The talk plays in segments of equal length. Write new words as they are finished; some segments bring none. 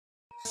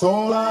It's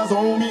all eyes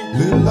on me.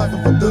 Live the life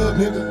of a thug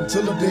nigga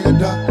until the day I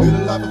die. Live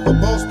the life of a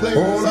boss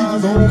player. All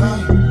eyes on me.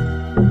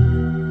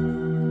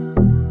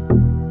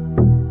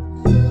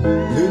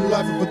 Live the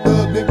life of a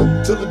thug nigga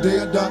until the day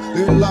I die.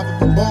 Live the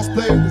life of a boss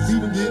player. It's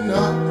even getting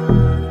hot.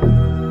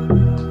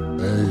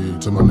 Hey,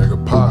 to my nigga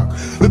Pac.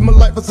 Live my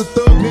life as a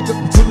thug nigga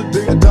until the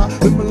day I die.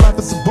 Live my life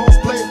as a boss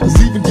player. It's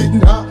even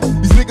getting hot.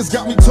 These niggas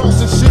got me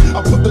tossing shit.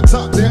 I put the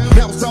top down.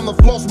 Now it's time to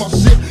floss my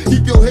shit.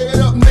 Keep your head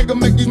up, nigga.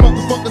 Make these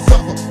motherfuckers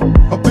suffer.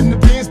 Up in the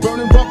bins,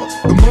 burning rubber.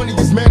 The money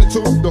is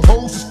mandatory. The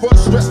hose is for the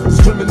stress.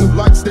 It's criminal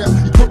lifestyle.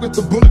 You cook with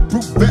the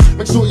bulletproof vest.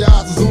 Make sure your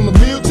eyes is on the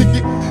meal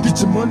ticket.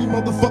 Get your money,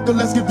 motherfucker.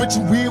 Let's get rich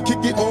and real.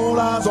 Kick it. All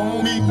eyes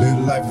on me.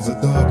 Live life as a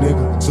thug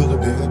nigga until the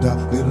day I die.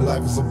 Live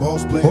life as a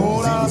boss player.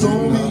 All eyes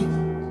on me.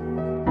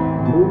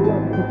 Live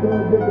life as a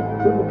thug nigga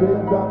until the day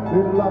I die.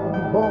 Live life as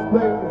a boss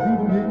player. It's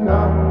even getting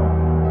hot.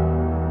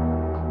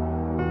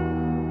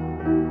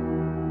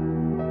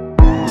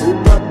 Live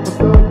life as a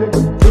thug nigga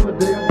until the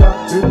day I die.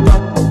 Live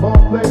life as a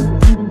boss player.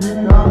 It's even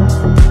getting hot.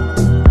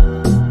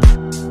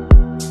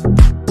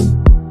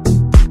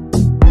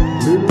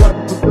 Live life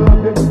as a thug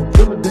nigga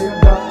until the day I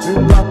die.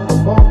 Live life as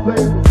a boss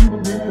player. It's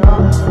even getting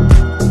hot.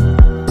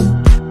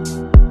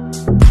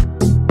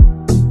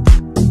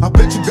 I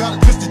bet you got it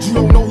twisted. You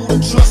don't know who to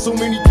trust. So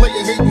many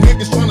player hating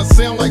niggas trying to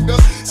sound like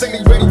us. Say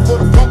they ready for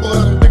the funk, but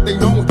I don't think they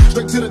know it.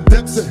 Straight to the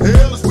depths of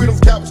hell is where those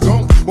cowards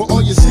going. Well,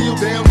 all you shield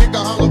down, nigga,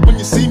 holler when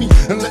you see me.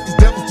 And let these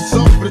devils be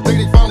sold for the day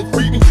they finally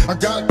free me. I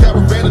got a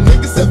caravan of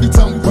niggas every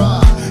time we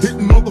ride.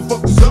 Hitting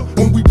motherfuckers up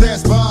when we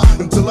pass by.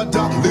 Until I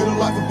die, live the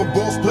life of a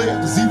boss player.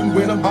 Cause even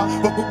when I'm high,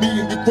 fuck with me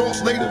and get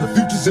crossed later. The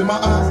future's in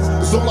my eyes.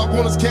 Cause all I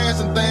want is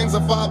cash and things.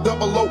 I 500.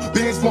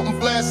 Bands wanting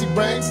flashy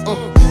rings.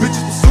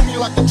 Bitches pursue me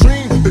like a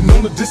dream. Been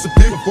known to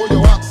disappear before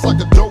your eyes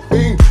like a dope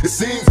fiend. It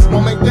seems my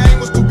main thing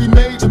was to be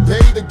major.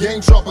 Pay the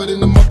game sharper than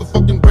the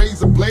motherfucking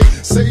razor blade.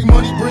 Save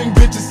money, bring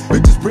bitches.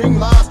 Bitches bring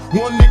lies.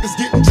 One nigga's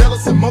getting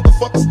jealous and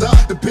motherfuckers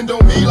die. Depend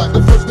on me like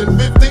the first and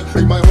 50.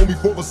 They might hold me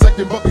for a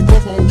second, but they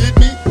both won't get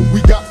me.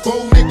 We got 4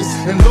 niggas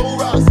and low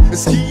riders and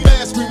ski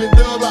masks screaming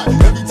thug life.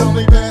 Every time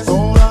they pass,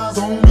 all eyes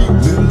on me.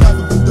 Live the life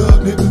of a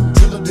thug nigga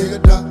till the day I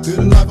die. Live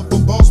the life of a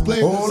boss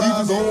player. All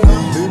eyes on me.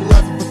 Live the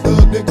life of a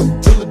thug nigga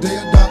till the day I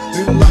die.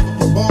 Live the life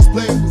of a boss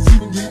player. It's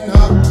even getting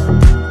hot.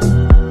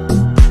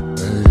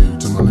 Hey,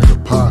 to my nigga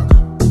Pac.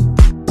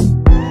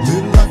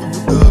 Live the life of a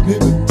thug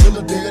nigga till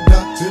the day I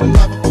die. Live the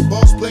life of a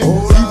boss player.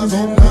 All eyes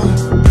on me.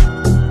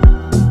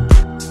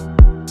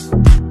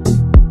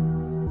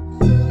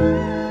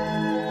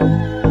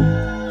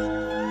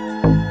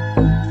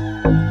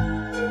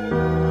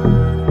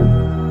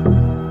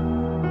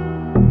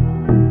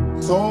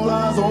 All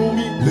eyes on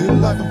me. Live the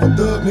life of a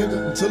thug nigga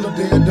until the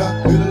day I die.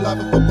 Live the life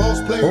of a boss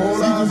player.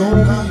 All eyes on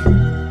me.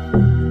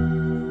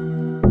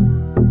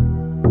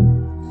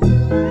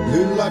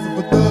 Live the life of a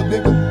thug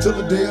nigga until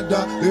the day I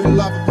die. Live the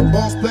life of a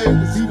boss player.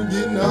 It's even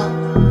getting hot.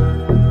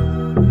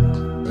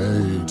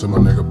 Hey, to my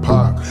nigga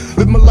Pac.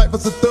 Live my life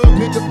as a thug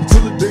nigga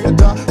until the day I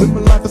die. Live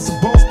my life as a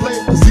boss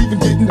player. It's even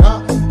getting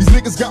hot. These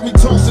niggas got me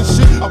tossing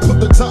shit. I put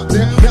the top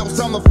down. Now it's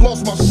time to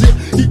floss my shit.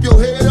 Keep your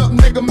head up,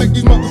 nigga. Make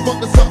these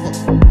motherfuckers suffer.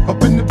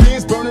 Up in the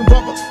bins, burning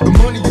rubber. The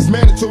money is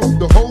mandatory.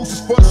 The hose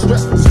is for the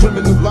stress. It's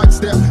criminal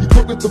lifestyle. You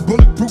cook with the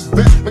bulletproof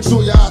vest. Make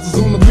sure your eyes is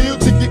on the meal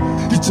ticket.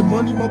 Get your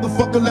money,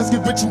 motherfucker. Let's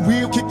get rich and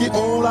real. Kick it.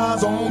 All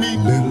eyes on me.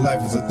 Live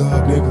life as a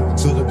thug nigga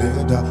until the day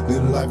I die.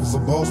 Live life as a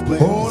boss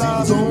player. All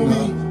eyes on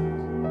me.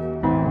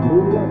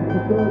 Live life as a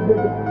thug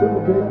nigga until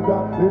the day I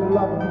die. Live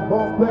life as a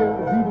boss player.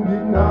 It's even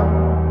getting hot.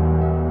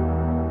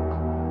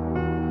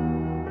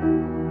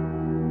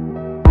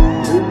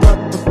 Live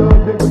life as a thug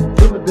nigga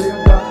until the day I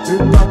die.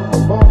 Live life as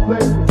a boss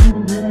player. It's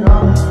even getting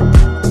hot.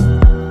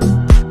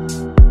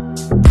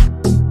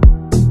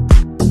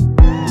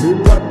 Live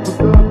life as a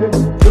thug nigga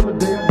until the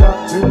day I die.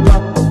 Live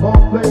life as a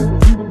boss player.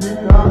 It's even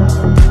getting hot.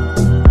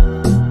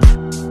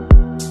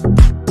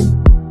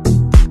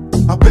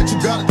 I bet you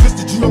got it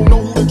twisted. You don't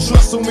know who to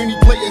trust. So many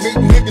player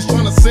hating niggas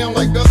trying to sound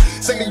like us.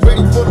 Say they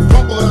ready for the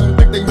funk, but I don't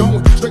think they know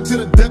it. Straight to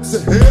the depths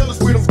of hell is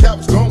where those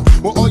cowards going.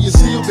 Well, all you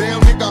shield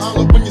down, nigga,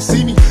 holler when you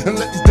see me. And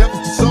let these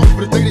devils be sold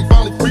for the day they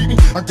finally free me.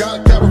 I got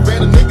a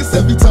caravan of niggas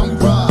every time we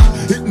ride.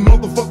 Hitting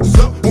motherfuckers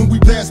up when we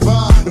pass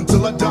by.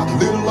 Until I die,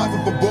 live the life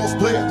of a boss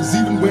player. Cause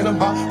even when I'm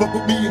high, fuck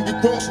with me and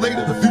get crossed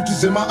later. The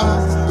future's in my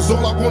eyes. Cause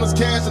all I want is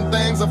cash and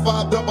things. I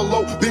 500.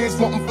 Bands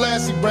wanting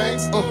flashy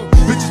rings.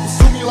 Bitches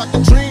pursue me like a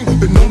dream.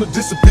 Been known to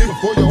disappear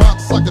before your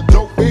eyes like a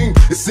dope fiend.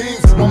 It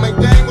seems my main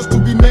thing was to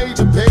be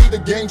major. Pay the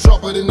game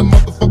sharper than the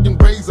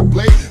motherfucking razor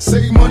blade.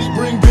 Save money,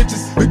 bring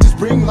bitches. Bitches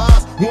bring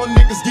lies. One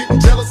nigga's getting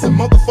jealous and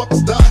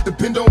motherfuckers die.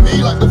 Depend on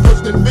me like the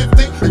first and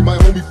 50. They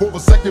might hold me for a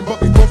second, but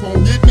they both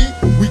won't get me.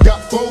 We got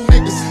 4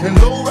 niggas and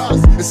low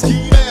riders and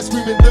ski masks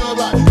screaming thug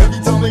life.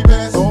 Every time they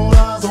pass, all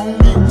eyes on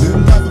me. Live the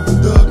life of a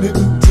thug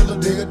nigga till the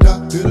day I die.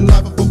 Live the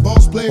life of a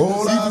boss player.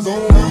 All eyes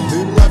on me.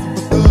 Live the life of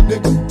a thug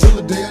nigga till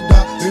the day I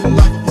die. Live the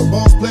life of a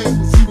boss player.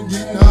 It's even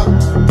getting hot.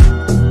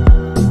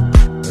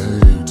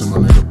 Hey, to my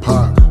nigga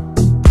Pac.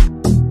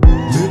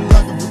 Live the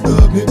life of a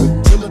thug nigga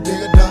till the day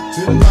I die.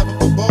 Live the life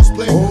of a boss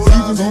player. All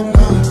eyes on me.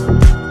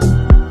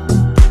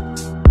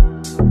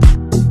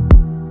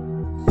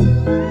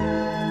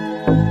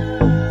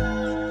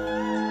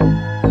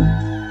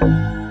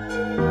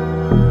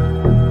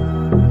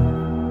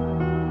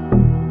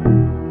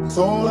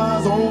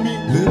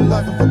 Live the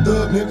life of a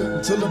thug nigga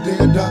until the day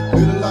I die.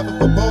 Live the life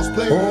of a boss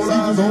player. All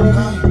eyes on me.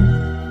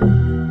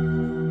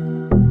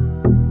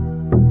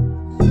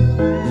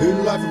 Live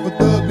the life of a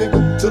thug nigga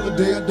until the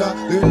day I die.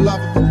 Live the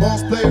life of a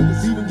boss player.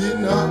 It's even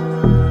getting hot.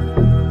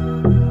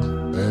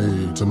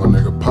 Hey, to my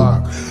nigga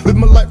Pac. Live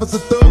my life as a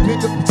thug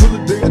nigga until the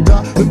day I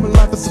die. Live my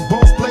life as a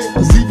boss player.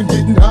 It's even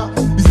getting hot.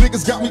 These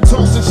niggas got me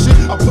tossing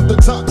shit. I put the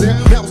top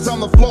down. Now it's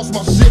time to floss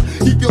my shit.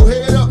 Keep your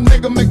head up,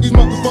 nigga. Make these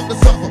motherfuckers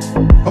suffer.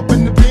 Up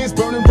in the bins,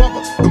 burning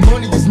rubber. The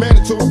money is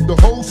mandatory. The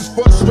hose is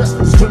for the stress.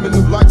 This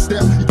criminal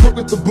lifestyle. You crook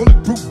with the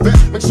bulletproof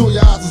vest. Make sure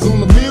your eyes is on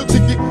the meal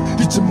ticket.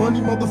 Get your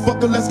money,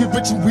 motherfucker. Let's get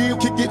rich and real.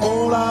 Kick it.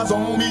 All eyes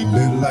on me.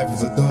 Live life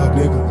as a thug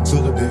nigga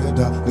until the day I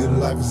die. Live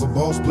life as a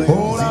boss player.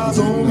 All eyes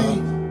on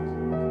me.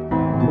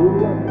 Live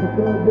life as a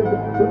thug nigga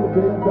until the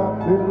day I die.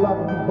 Live life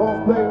as a boss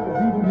player. It's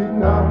even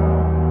getting hot.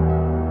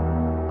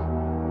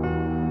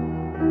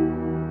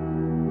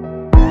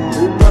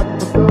 Live life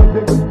as a thug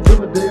nigga until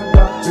the day I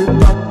die. Live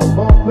life as a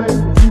boss player.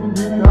 It's even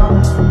getting hot.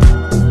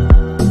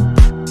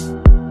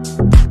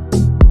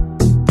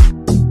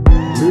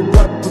 Live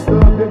life as a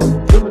thug nigga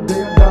until the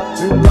day I die.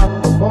 Live life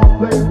as a boss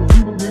player. It's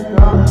even getting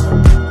hot.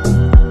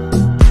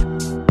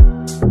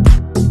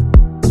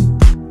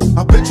 I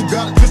bet you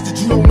got it twisted,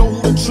 you don't know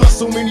who to trust.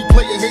 So many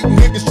player hating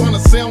niggas trying to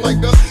sound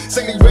like us.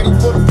 Say they ready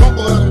for the funk,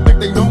 but I don't think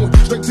they know it.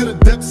 Straight to the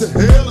depths of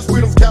hell is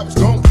where them cowards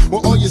gone.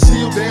 Well, all your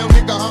shield down,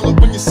 nigga, holler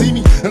when you see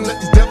me. And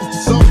let these devils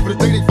be soft for the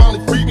day they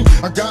finally free me.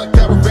 I got a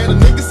caravan of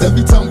niggas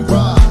every time we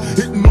ride.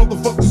 Hitting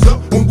motherfuckers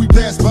up when we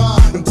pass by.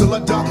 Until I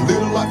die, live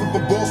the life of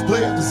a boss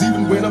player. Cause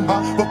even when I'm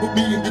high, fuck with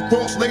me and get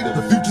crossed later.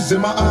 The future's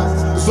in my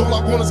eyes. Cause all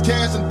I want is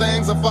cash and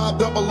things. I'm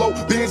 500,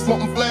 bands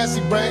wanting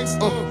flashy brains.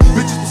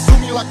 Bitches pursue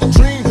me like a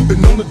dream.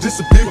 Been known to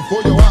disappear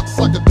before your eyes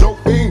like a dope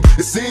thing.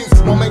 It seems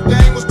my main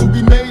thing was to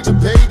be major.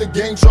 Pay the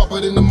game sharper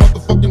than the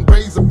motherfucking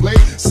razor blade.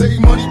 Save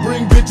money,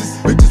 bring bitches,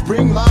 bitches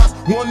bring lies.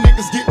 One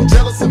nigga's getting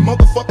jealous and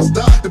motherfuckers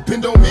die.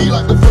 Depend on me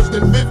like the first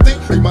and 50.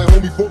 They might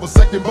hold me for a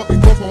second, but they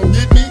both won't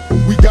get me.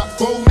 We got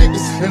 4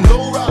 niggas and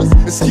low riders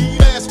and ski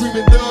ass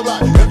screaming thug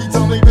like every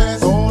time they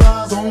pass. All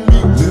eyes on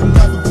me. Live the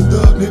life of a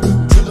thug nigga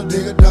until the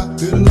day I die.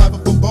 Live the life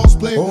of a boss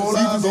player. All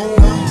eyes on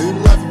me. Live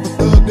the life of a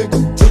thug nigga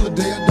until the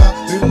day I die.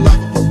 Live the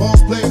life of a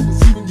boss player.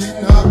 It's even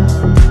getting hot.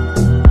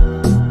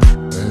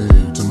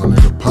 Hey, to my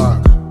nigga Pac.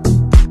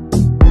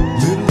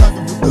 Live the life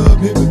of a thug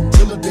nigga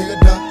until the day I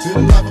die. Live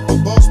the life of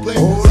a boss player.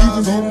 All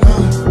eyes on me.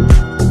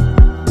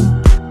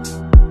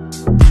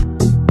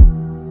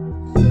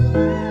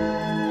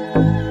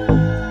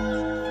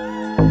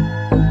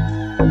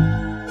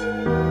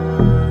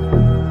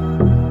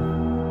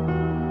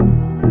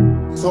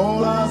 It's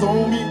all eyes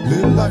on me.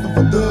 Live the life of a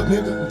thug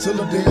nigga until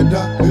the day I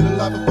die. Live the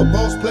life of a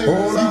boss player.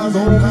 All eyes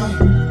on me.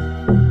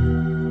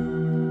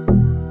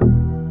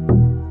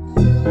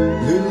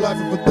 Live the life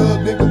of a thug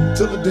nigga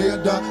till the day I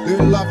die. Live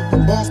the life of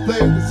a boss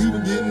player. It's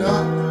even getting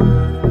hot.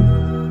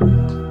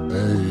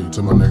 Hey,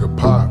 to my nigga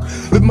Pac.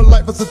 Live my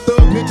life as a thug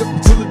nigga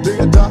until the day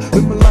I die.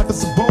 Live my life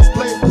as a boss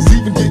player. It's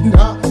even getting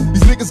hot.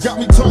 These niggas got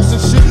me tossing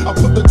shit. I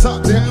put the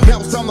top down. Now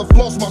it's time to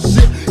floss my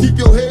shit. Keep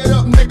your head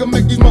up, nigga.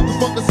 Make these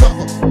motherfuckers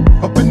suffer.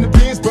 Up in the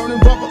bins, burning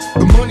rubber.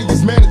 The money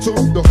is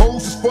mandatory. The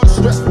hose is for the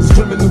stress. This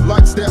criminal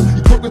lifestyle.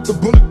 You crook with the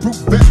bulletproof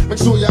vest. Make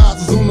sure your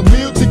eyes is on the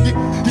meal ticket.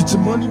 Get your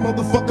money,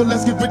 motherfucker.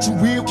 Let's get rich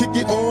and real. Kick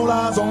it. All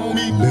eyes on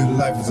me. Live the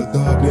life as a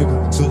thug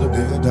nigga until the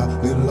day I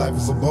die. Live the life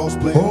as a boss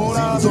player. All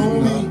eyes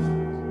on me.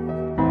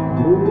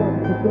 Live the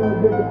life as a thug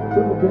nigga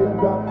till the day I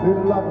die.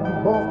 Live the life as a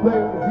boss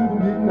player. It's even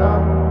getting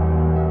hot.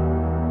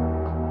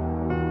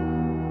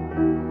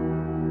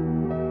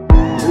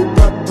 Live the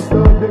life as a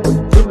thug nigga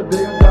till the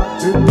day I die.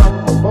 Live the life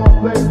as a boss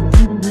player. It's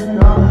even getting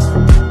hot.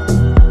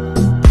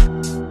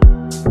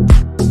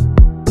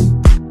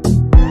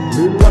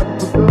 Live the life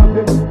as a thug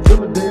nigga till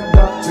the day I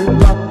die. Live the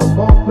life as a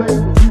boss player.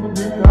 It's even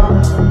getting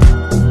hot.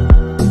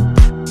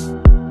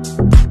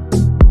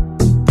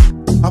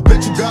 I bet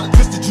you got it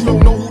twisted, you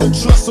don't know who to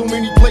trust. So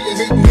many player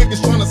hating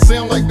niggas trying to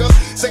sound like us.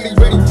 Say they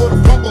ready for the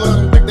funk, but I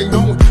don't think they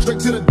know it. Straight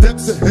to the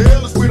depths of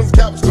hell is where them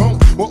cowards gone.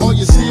 Well, all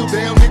your shield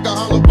down, nigga,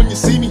 holler when you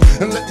see me.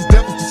 And let these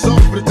devils be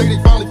soft for the day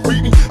they finally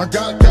free me. I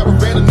got a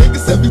caravan of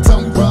niggas every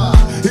time we ride.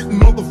 Hitting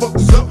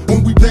motherfuckers up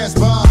when we pass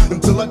by.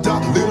 Until I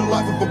die, live the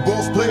life of a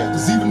boss player.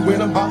 Cause even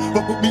when I'm high,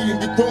 fuck with me and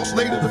get crossed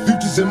later. The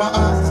future's in my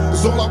eyes.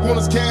 Cause all I want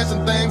is cash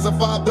and things. I'm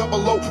 500,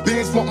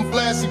 bands wanting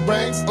flashy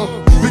brains.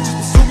 Bitches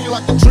pursue me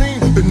like a dream.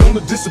 Been known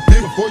to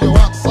disappear before your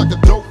eyes like a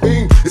dope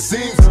thing. It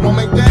seems my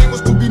main thing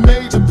was to be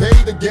major. Pay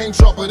the game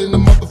sharper than the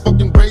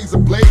motherfucking razor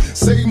blade.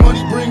 Save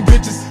money, bring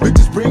bitches,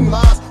 bitches bring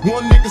lies.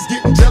 One nigga's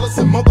getting jealous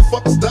and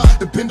motherfuckers die.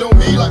 Depend on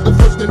me like the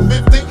first and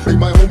 50. They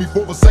might hold me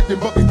for a second,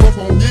 but they both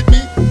won't get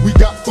me. We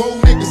got 4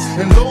 niggas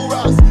and low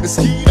riders and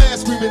ski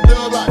ass screaming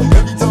thug like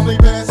every time they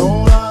pass.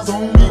 All eyes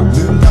on me.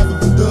 Live the life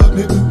of a thug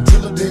nigga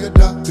till the day I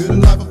die. Live the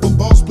life of a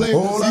boss player.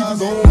 All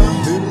eyes on me.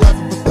 Live the life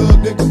of a thug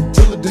nigga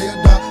till the day I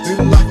die. Live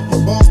the life of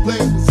a boss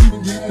player. It's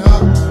even getting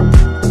hot.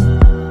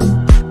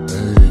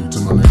 Hey, to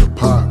my nigga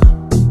Pac.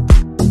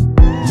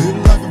 Live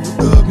the life of a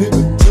thug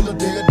nigga till the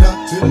day I die.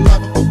 Live the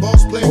life of a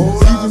boss player.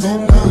 All eyes on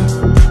me.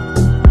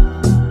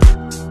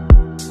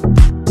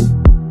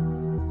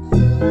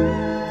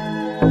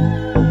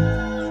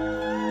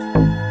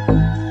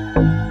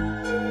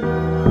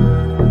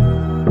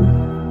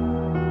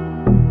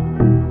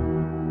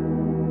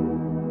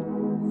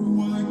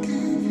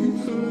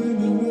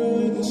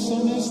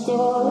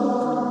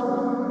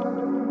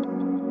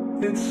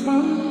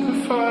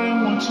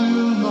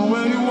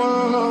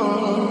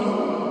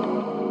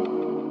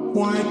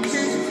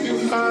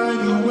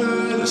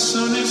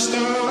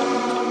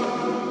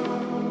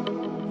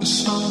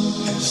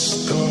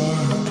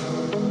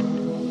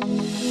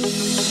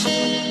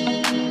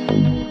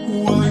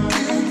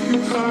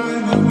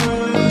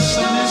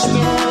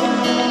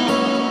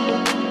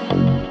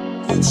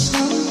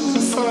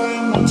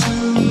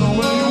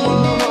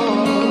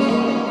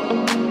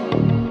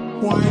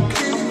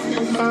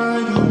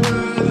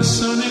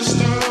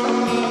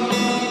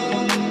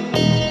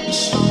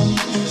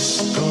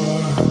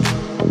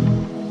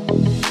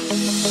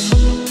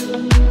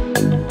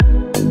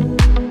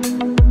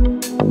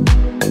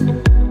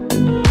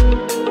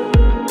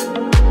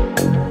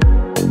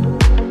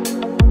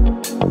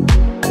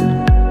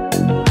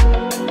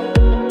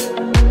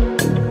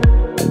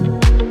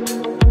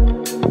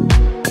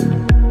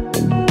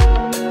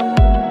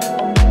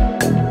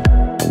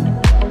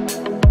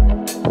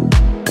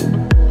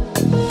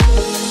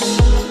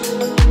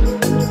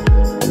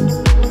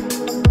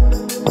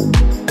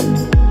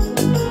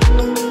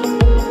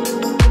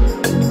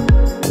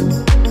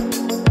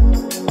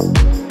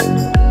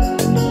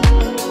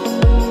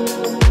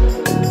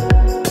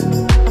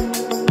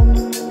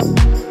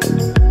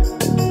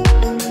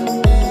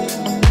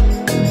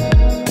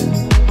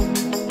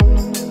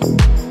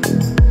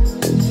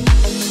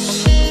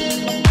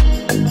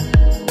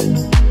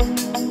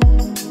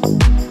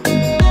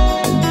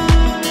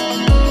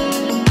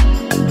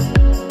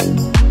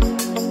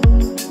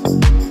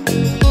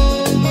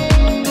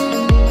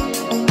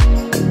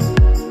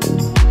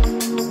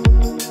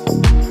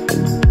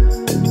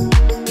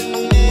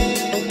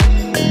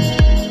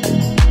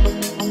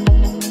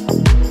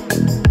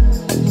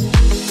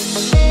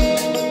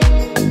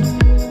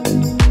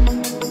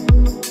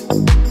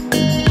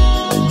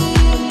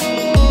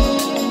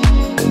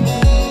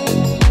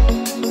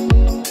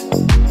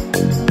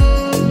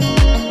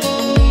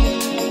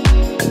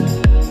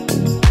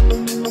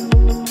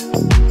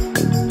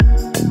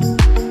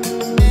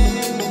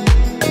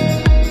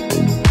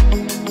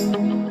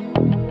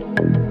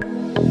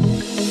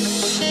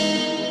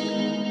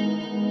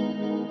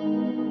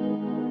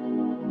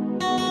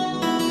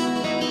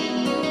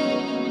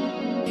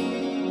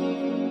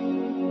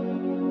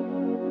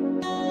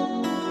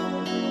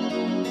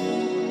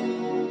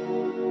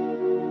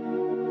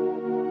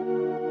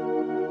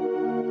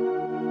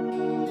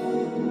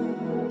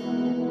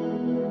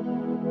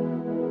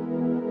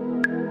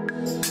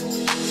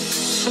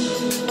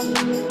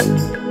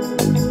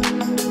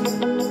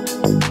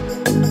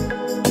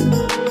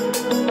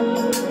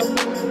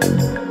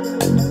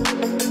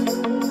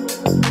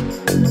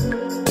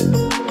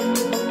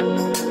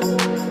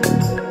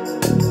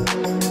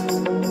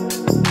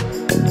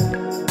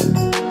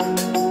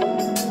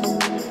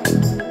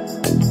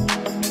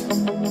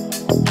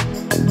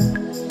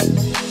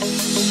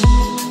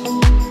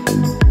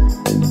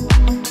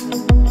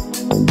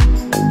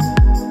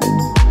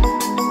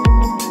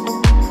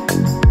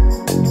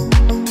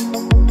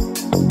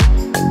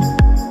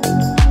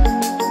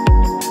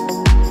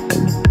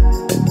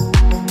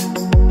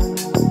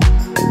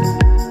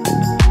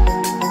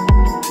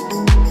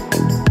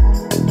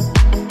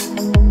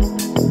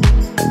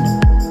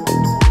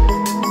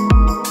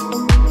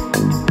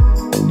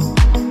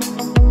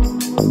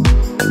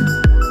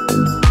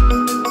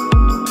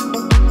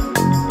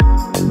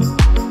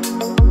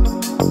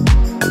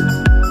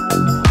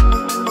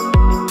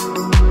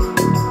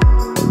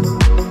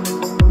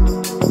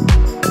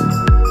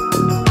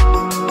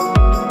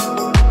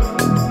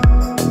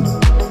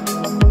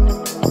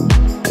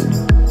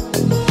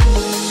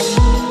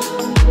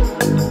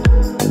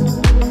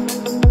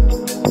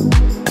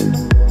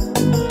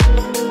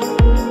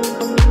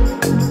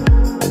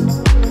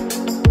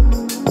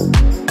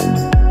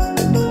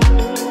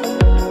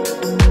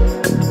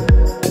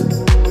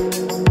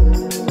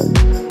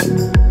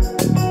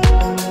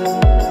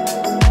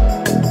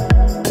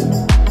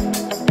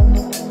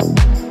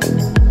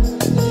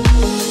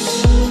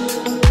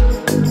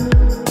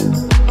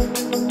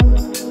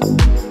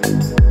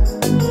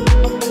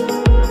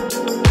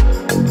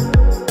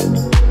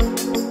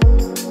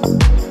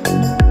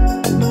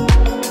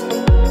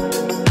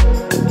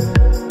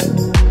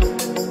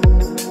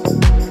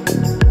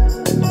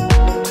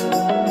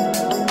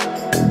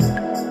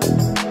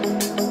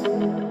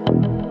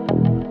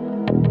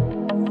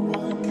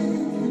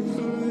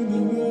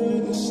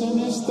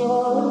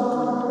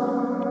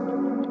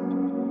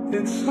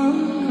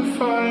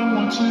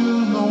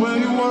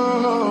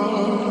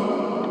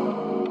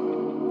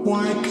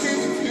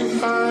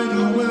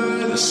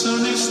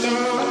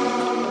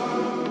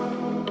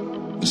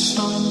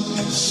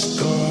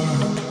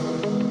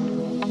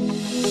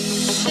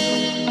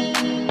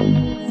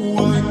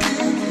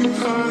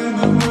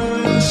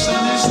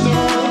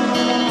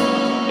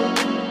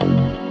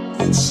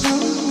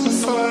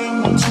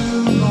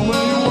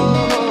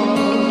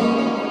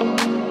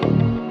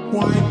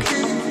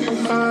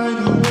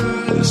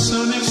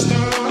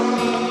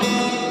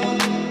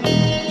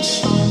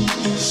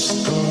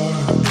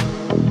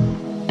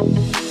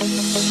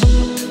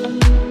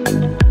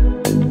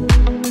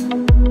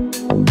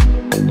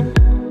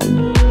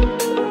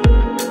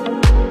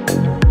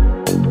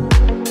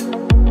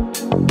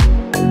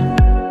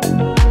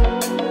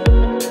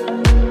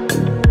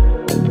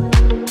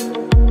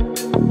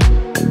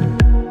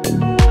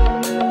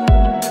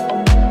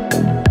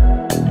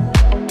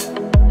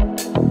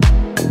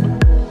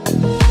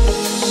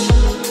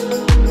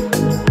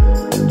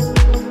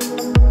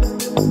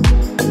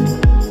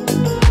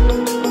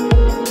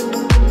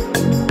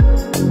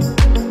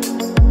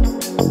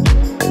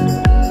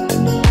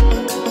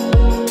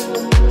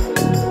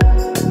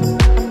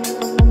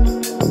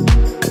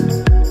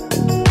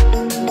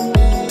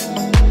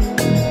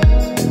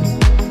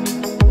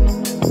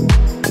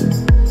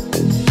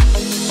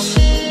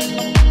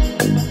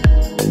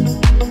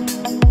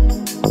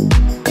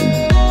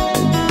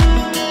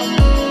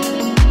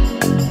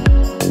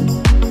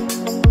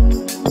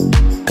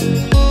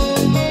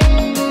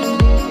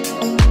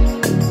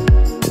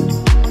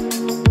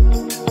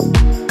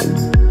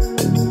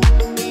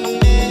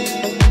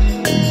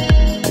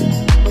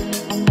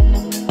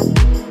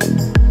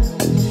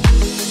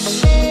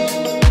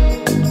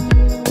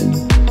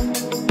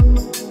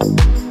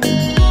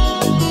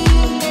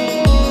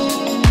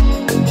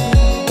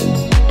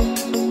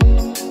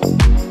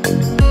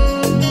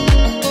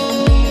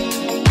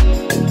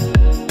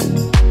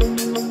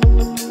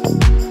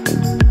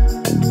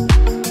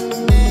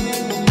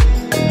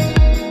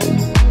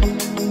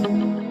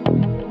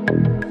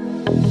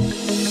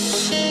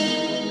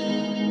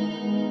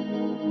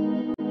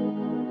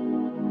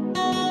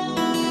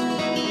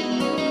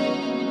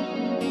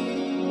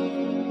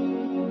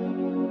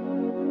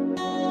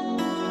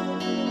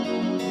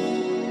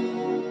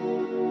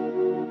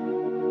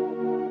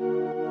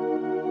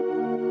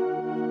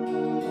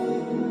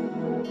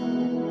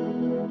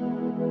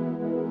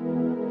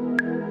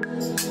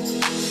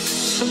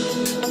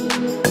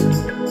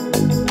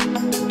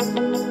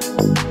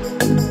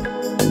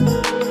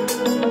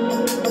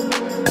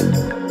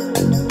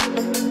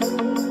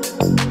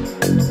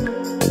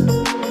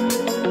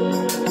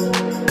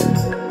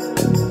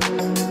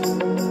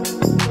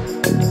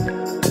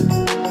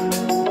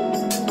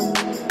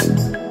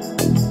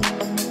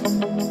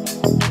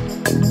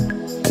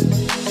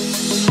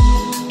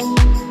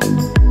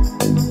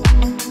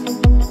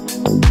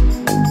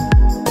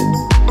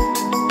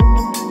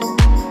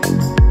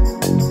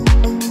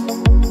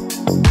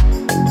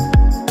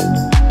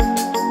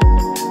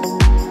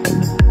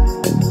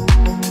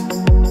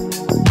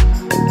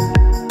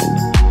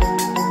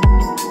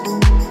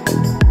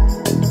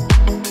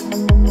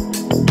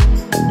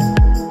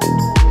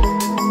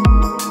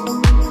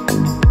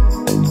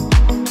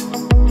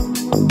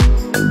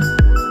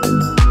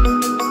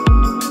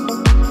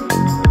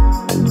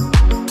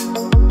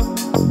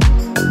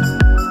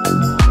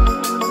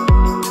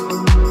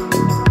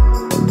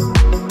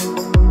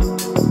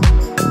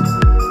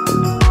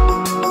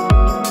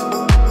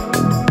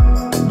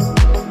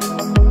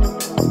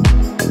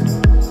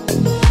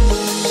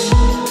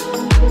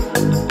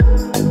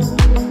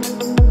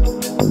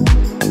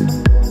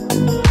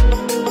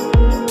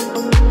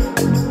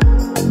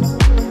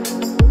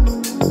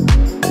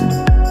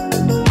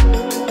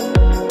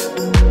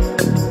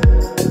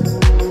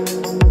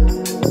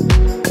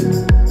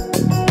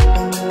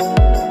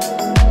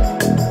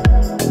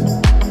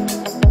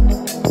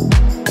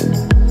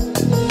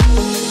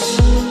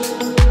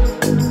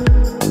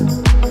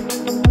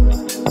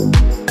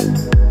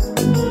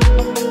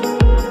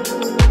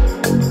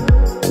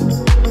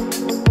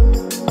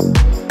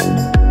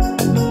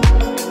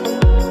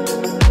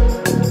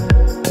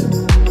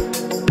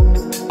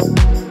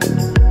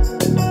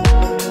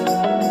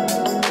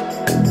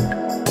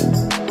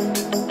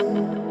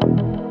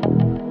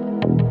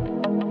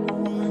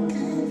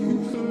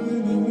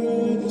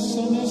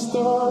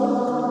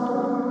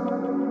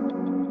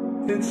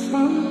 It's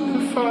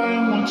hard if I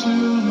want to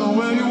know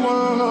where you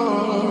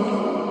are.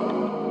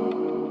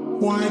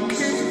 Why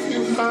keep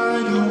you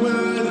hiding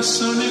where the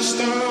sun is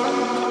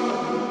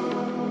dark?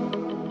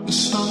 The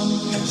sun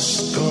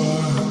is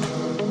dark.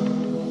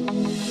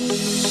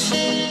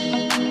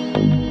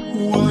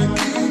 Why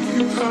keep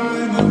you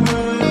hiding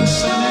where the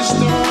sun is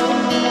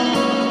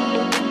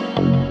dark?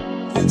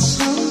 It's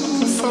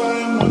hard if I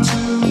want to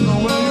know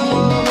where you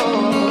are.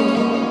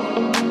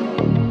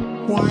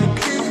 Why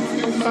keep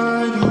you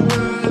hiding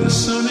where the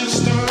sun is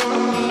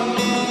dark?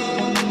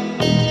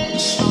 The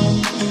sun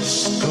is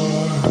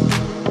dark.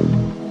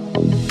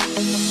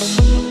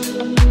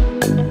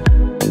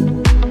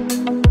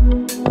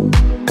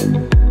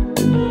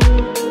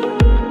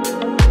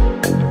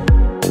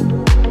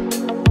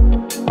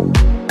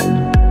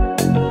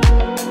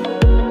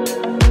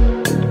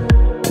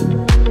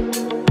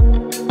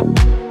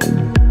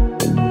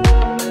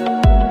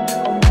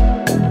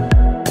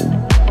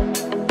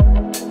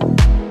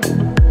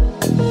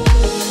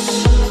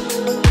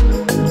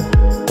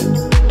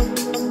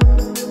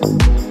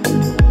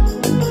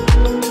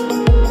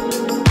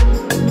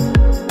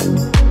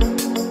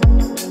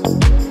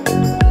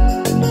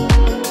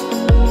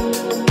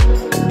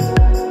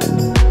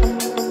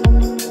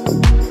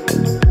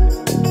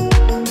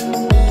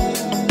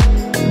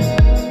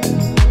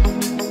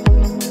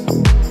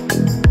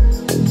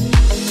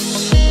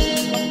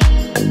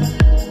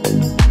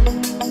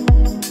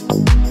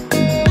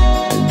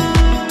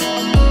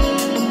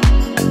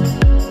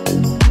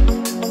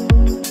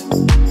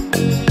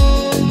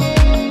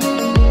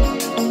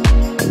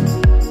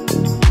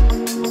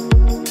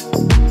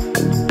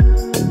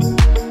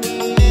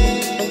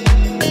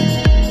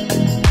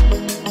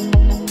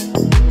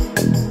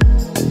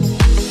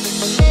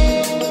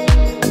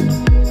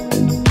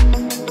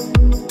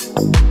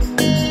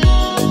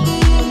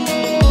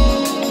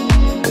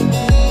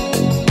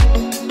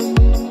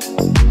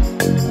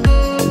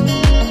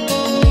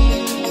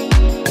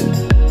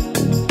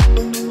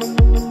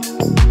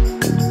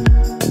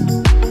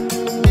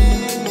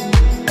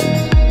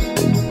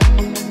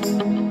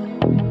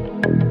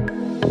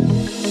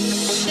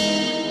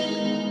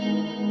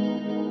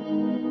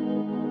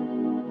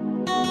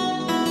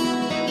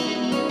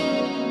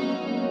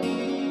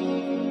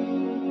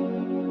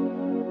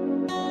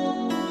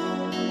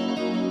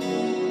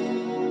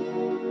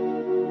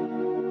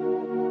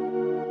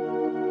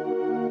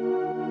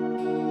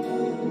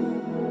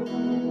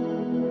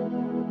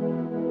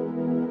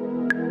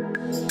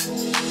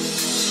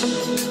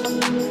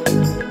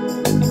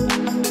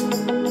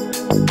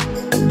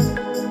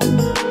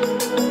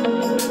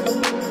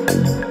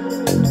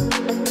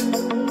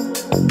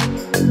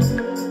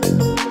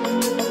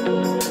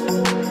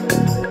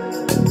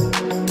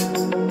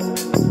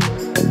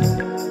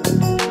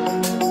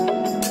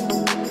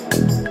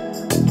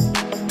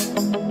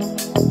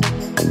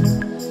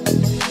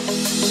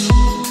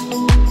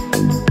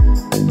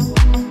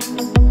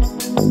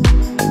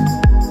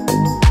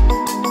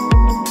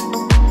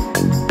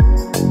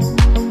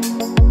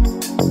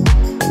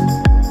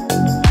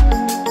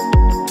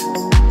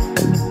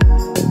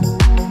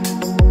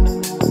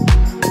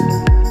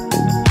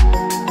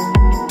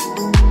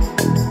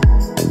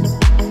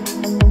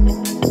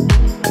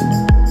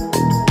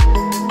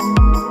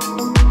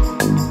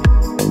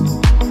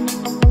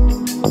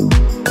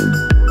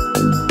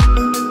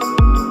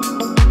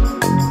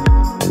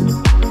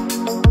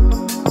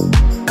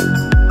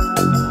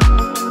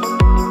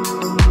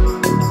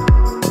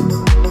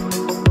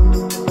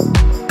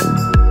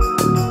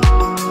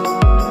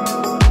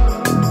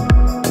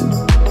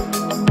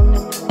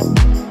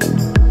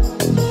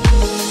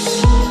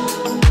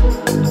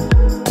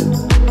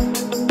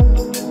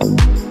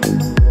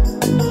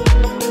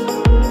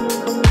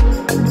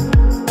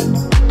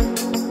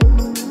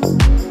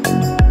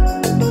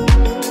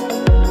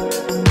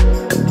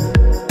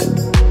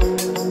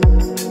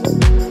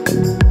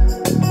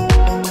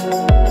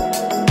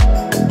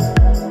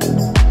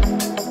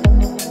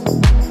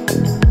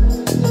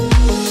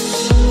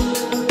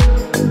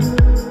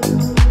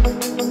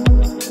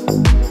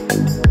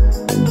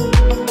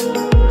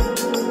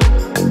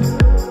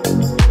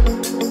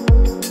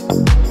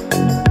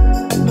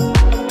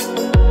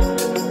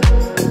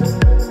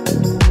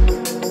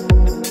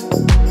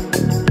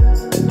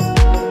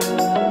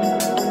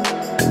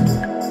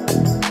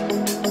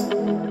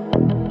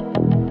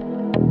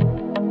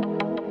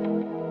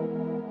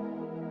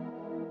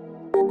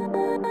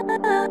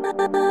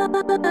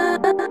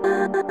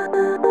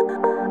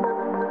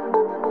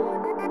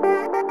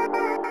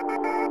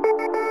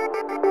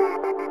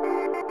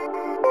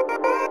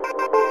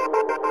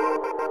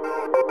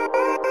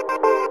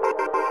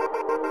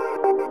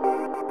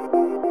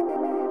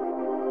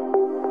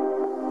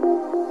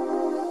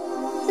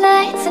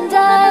 Lights and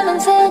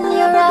diamonds in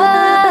your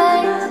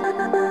eyes.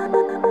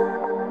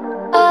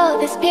 All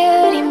this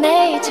beauty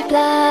made you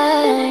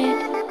blind.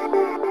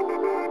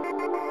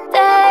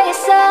 Tell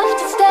yourself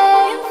to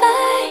stay and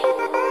fight.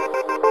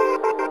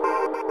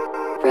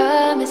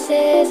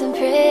 Promises and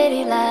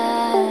pretty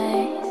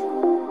lies.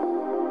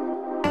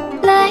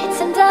 Lights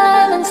and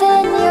diamonds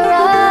in your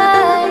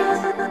eyes.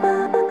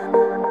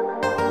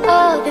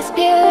 All this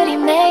beauty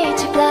made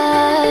you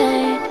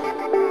blind.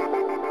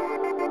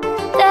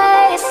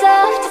 Tell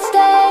yourself to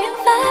stay and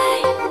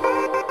fight.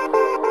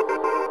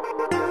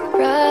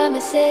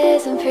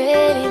 Promises and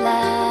pretty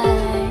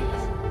lies.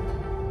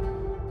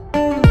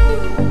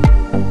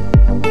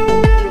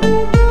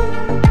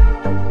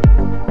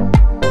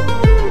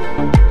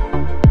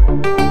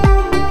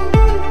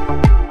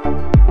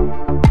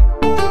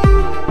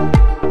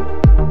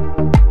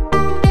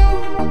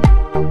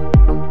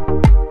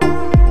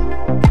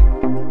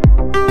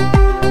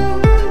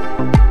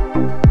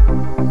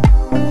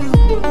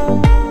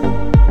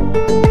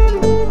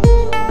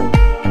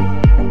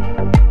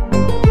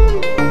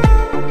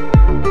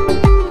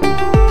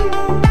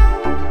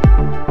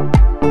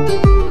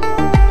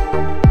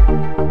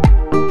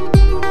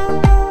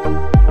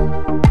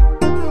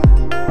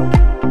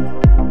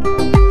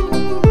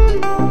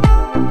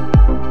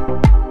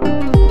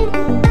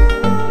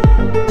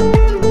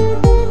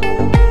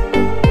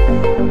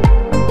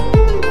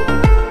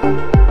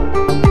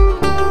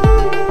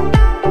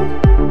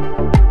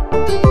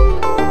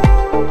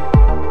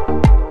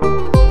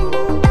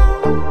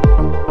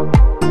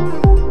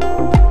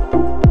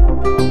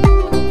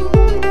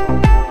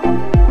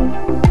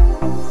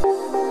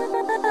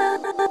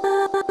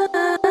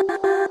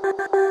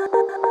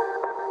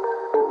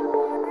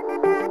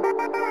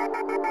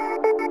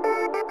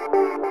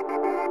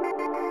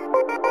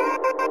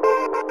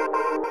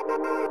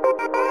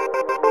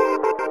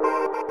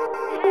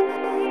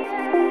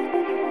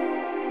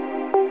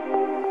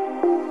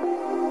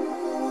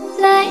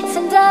 Lights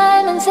and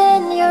diamonds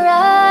in your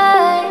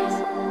eyes.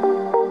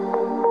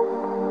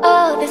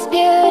 All this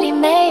beauty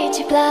made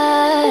you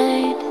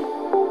blind.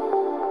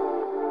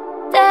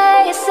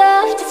 Tell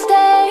yourself to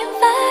stay and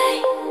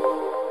fight.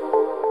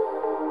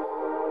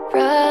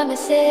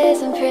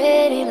 Promises and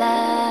pretty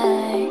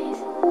lies.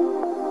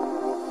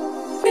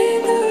 Be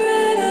the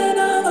writing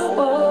on the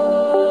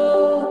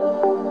wall.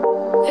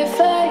 If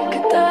I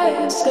could die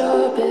and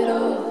stop it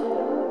all.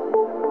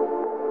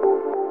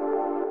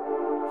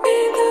 Be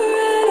the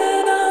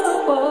writing on the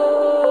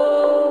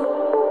wall.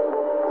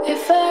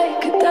 If I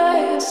could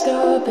die and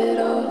stop it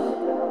all.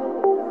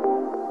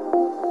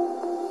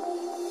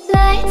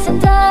 Lights and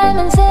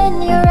diamonds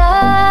in your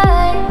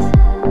eyes.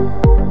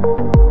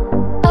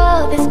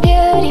 All this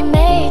beauty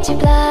made you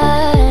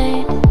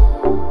blind.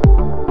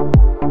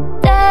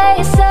 Tell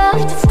yourself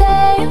to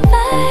stay and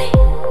fight.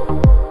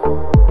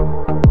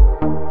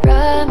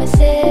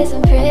 Promises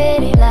and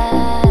pretty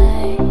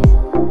lies.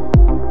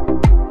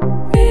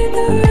 Be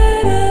the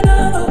writing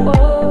on the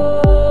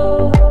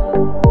wall.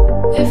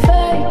 If I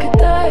could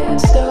die and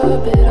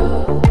stop it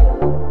all.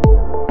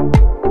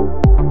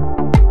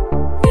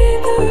 Be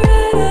the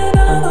writing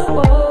on the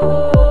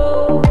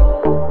wall.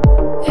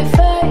 If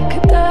I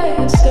could die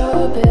and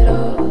stop it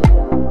all.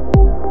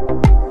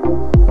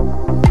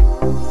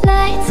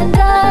 Lights and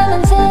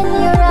diamonds in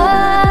your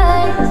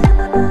eyes.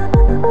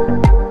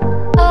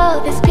 All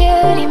this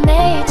beauty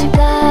made you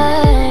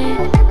blind.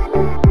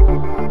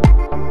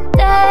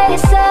 Tell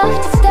yourself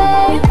to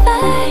stay and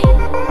fight.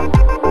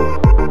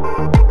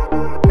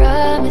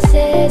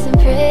 Promises and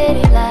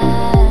pretty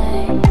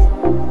lies.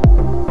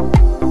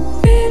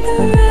 Be the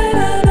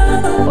writing on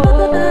the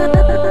wall.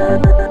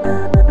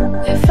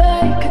 If I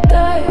could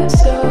die and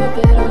stop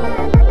it all.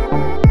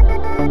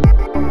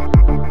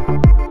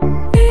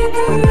 Be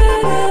the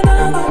writing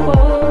on the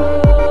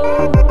wall.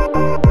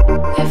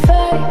 If I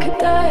could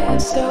die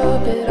and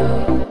stop it all.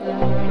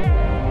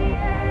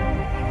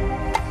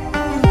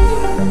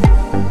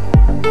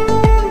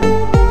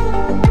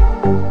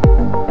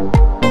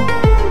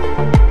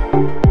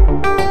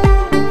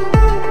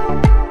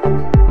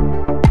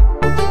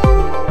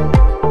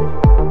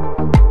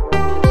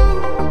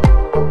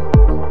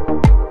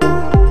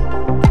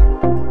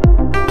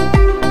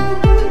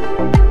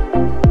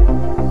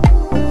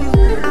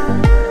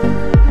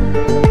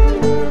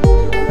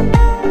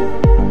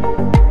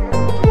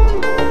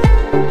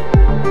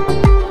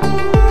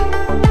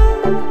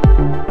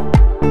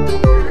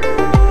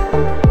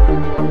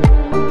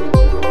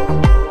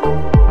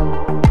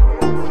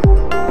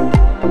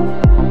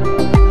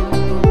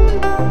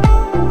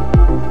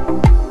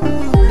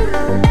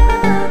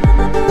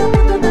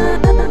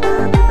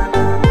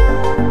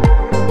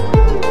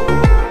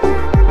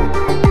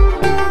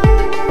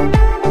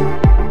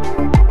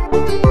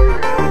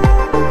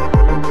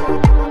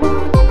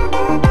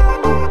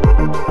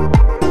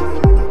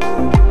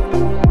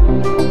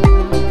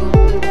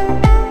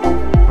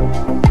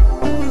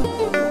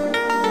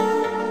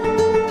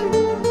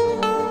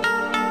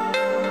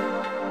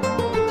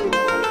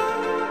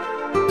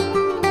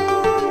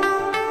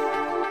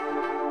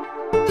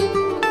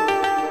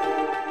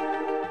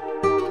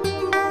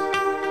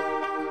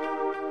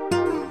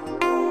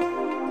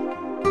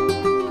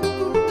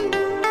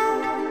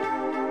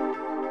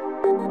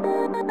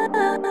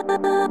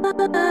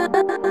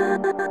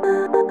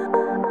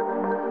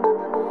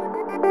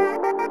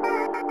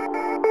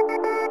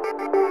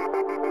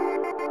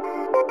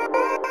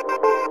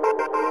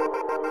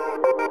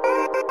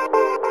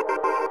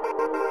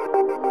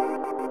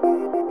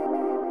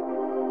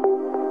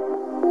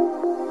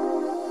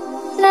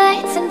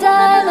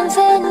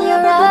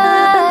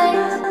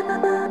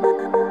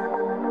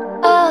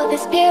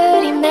 this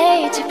beauty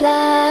made you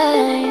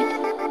blind.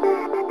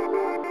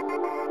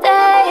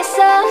 Tell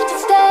yourself to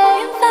stay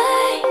and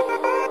fight.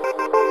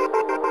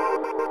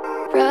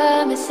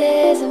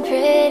 Promises and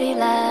pretty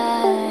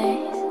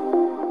lies.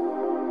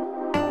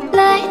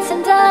 Lights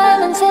and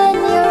diamonds in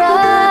your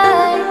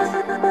eyes.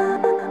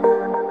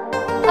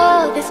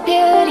 Oh, this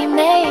beauty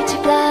made you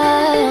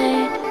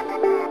blind.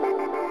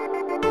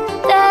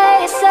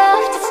 Tell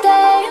yourself to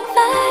stay and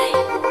fight.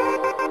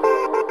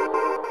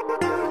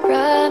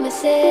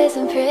 Promises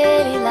and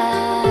pretty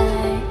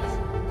lies.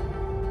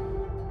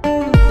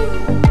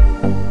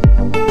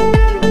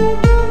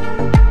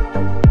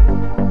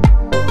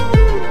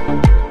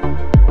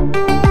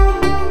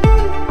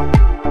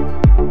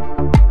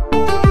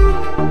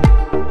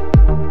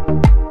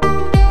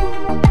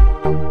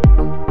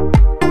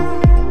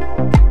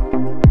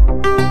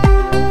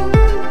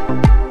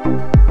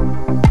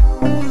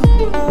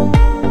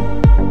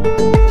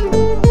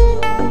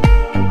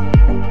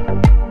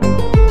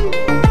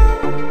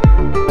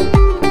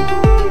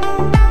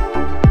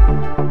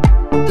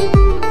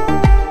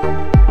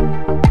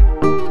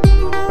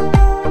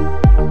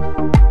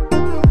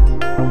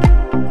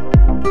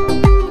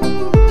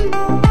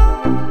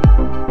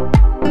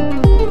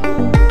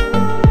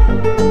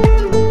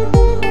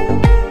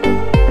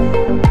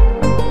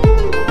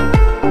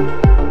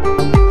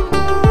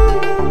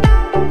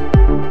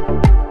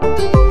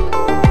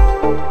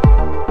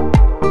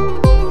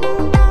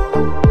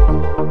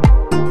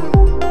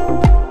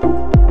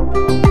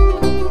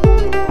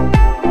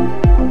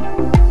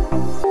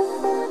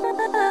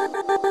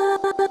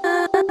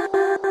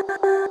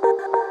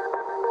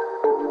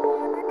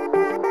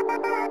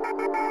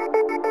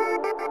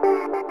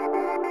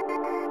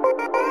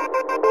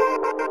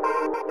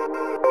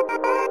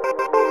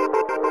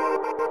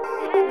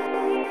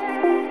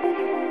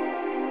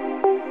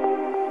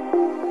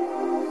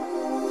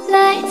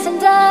 Lights and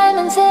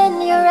diamonds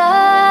in your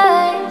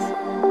eyes.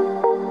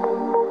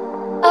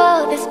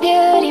 Oh, this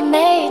beauty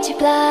made you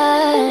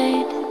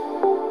blind.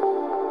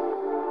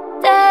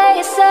 Tell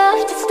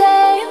yourself to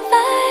stay and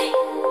fight.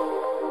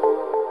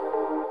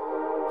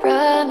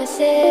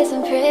 Promises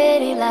and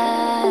pretty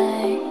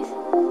lies.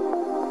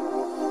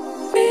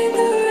 Be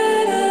the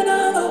writing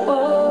on the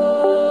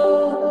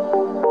wall.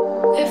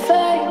 If I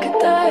could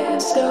die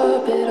and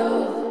stop it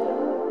all.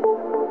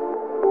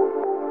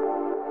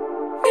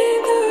 Be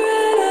the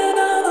writing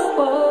on the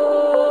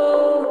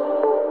wall.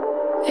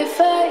 If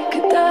I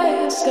could die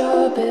and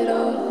stop it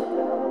all.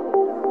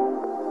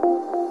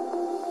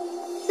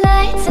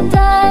 Lights and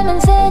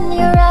diamonds in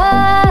your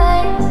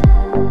eyes.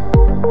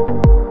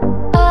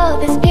 Oh,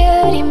 this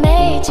beauty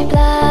made you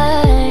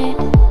blind.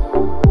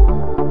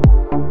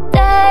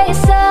 Tell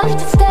yourself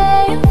to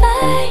stay and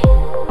fight.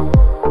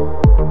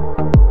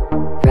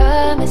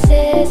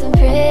 Promises and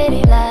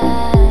pretty lies.